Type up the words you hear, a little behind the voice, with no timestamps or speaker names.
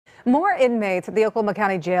More inmates at the Oklahoma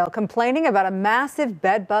County Jail complaining about a massive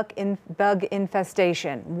bug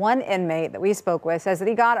infestation. One inmate that we spoke with says that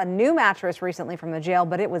he got a new mattress recently from the jail,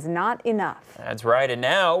 but it was not enough. That's right, and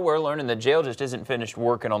now we're learning the jail just isn't finished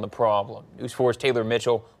working on the problem. News 4's Taylor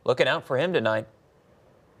Mitchell looking out for him tonight.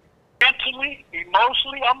 Mentally,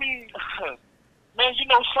 emotionally, man,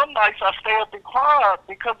 some nights I stay up and cry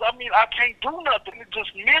because, I can't do nothing. It's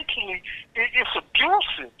just mentally, it's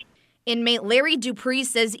abusive. Inmate Larry Dupree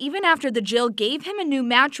says even after the jail gave him a new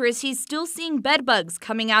mattress, he's still seeing bed bugs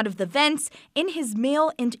coming out of the vents, in his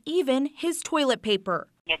mail, and even his toilet paper.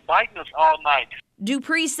 They're biting us all night.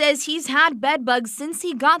 Dupree says he's had bed bugs since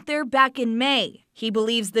he got there back in May. He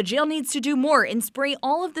believes the jail needs to do more and spray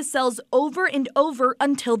all of the cells over and over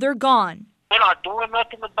until they're gone. They're not doing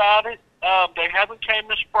nothing about it. They haven't came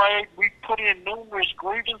and sprayed. We put in numerous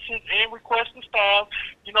grievances and requests to staff.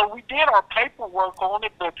 We did our paperwork on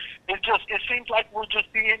it, but it seems like we're just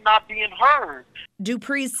not being heard.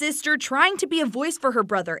 Dupree's sister trying to be a voice for her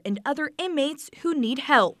brother and other inmates who need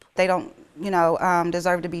help. They don't,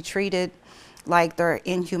 deserve to be treated like they're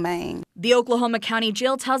inhumane. The Oklahoma County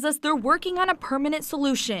Jail tells us they're working on a permanent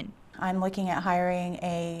solution. I'm looking at hiring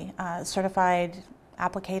a certified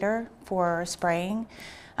applicator for spraying.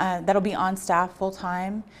 That'll be on staff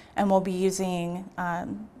full-time, and we'll be using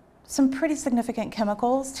some pretty significant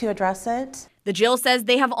chemicals to address it. The jail says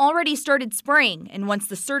they have already started spraying, and once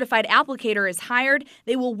the certified applicator is hired,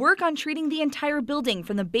 they will work on treating the entire building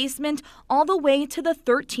from the basement all the way to the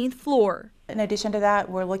 13th floor. In addition to that,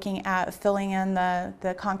 we're looking at filling in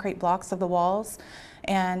the concrete blocks of the walls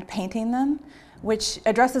and painting them, which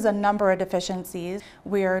addresses a number of deficiencies.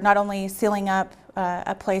 We're not only sealing up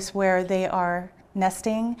a place where they are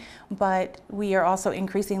nesting, but we are also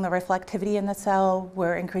increasing the reflectivity in the cell.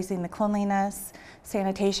 We're increasing the cleanliness,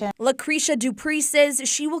 sanitation. Lucretia Dupree says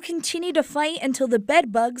she will continue to fight until the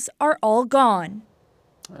bed bugs are all gone.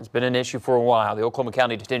 It's been an issue for a while. The Oklahoma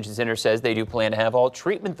County Detention Center says they do plan to have all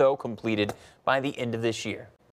treatment, though, completed by the end of this year.